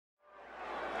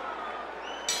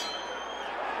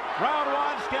Round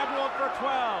one scheduled for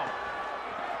 12.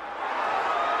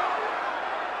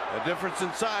 The difference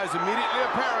in size immediately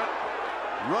apparent.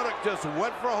 Ruddock just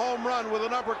went for a home run with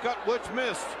an uppercut which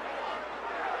missed.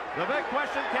 The big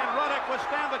question, can Ruddock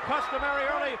withstand the customary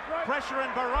early pressure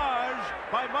and barrage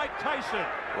by Mike Tyson?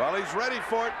 Well, he's ready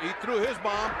for it. He threw his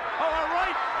bomb. Oh, a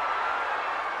right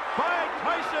by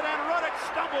Tyson, and Ruddock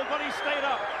stumbled, but he stayed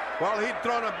up. Well, he'd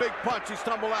thrown a big punch. He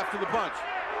stumbled after the punch.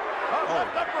 A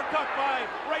left uppercut by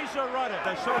Razor Ruddock.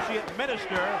 The associate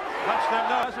minister lets them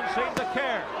know, doesn't seem to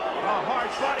care. A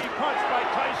harsh body punch by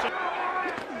Tyson.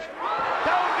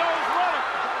 Down goes Ruddock.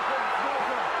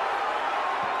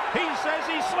 He says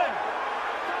he slipped.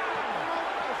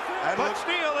 But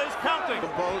Steele is counting.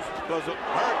 Composed because a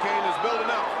hurricane is building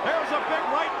up. There's a big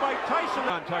right by Tyson.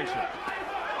 On Tyson.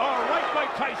 Oh, right by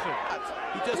Tyson.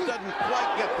 He just doesn't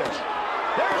quite get there.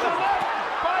 There's a left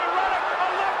by Ruddock. A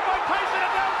left by Tyson,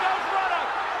 and down goes Ruddock.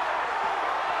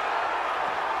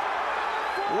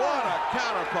 What a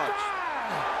counterpunch.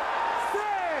 6,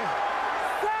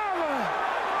 7,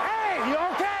 8. You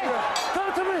okay?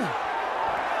 Come to me.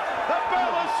 The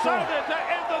bell is sounded to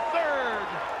end the third.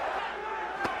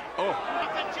 Oh.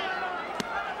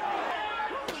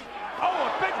 Oh,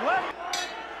 a big left.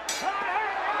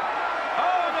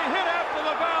 Oh, and they hit after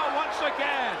the bell once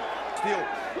again. Steele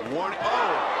warning.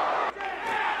 Oh.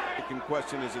 He can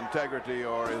question his integrity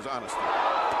or his honesty.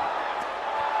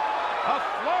 A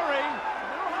flurry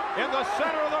in the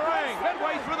center of the ring,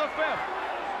 midway through the fifth.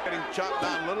 Getting chopped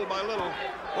down little by little.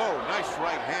 Whoa, nice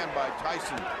right hand by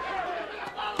Tyson.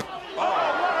 Oh,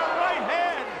 what a right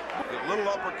hand. A little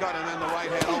uppercut and then the right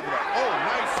hand over that. Oh,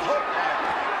 nice hook.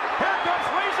 Here comes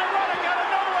Razor Ruddock out of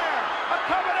nowhere. A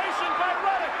combination by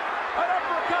Ruddock. An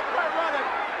uppercut by Ruddock.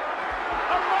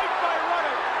 A right by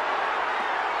Ruddock.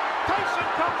 Tyson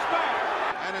comes back.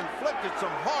 And inflicted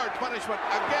some hard punishment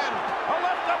again. A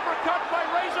left uppercut by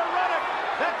Razor Ruddock.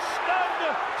 That stunned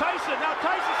Tyson. Now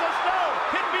Tyson says no.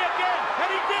 Hit me again. And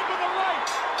he did with the right.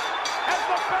 As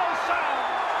the bell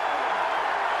sounds.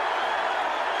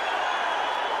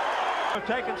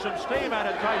 Taking some steam out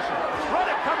of Tyson.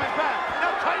 Ruddock coming back.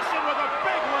 Now Tyson with a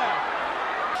big left.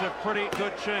 Some pretty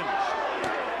good chins.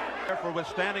 For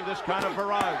withstanding this kind of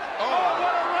barrage. Oh,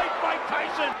 what a right by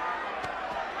Tyson.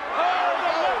 Oh,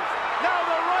 the left. Now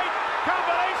the right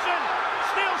combination.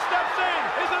 Steele steps in.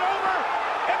 Is it over?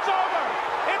 It's over.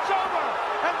 It's over.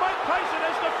 And Mike Tyson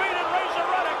has defeated Razor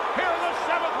Ruddock here in the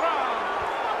 7th round.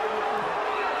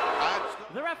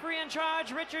 The referee in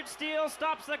charge, Richard Steele,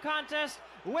 stops the contest.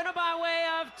 Winner by way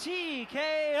of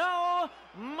TKO,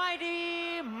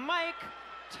 Mighty Mike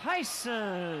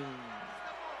Tyson.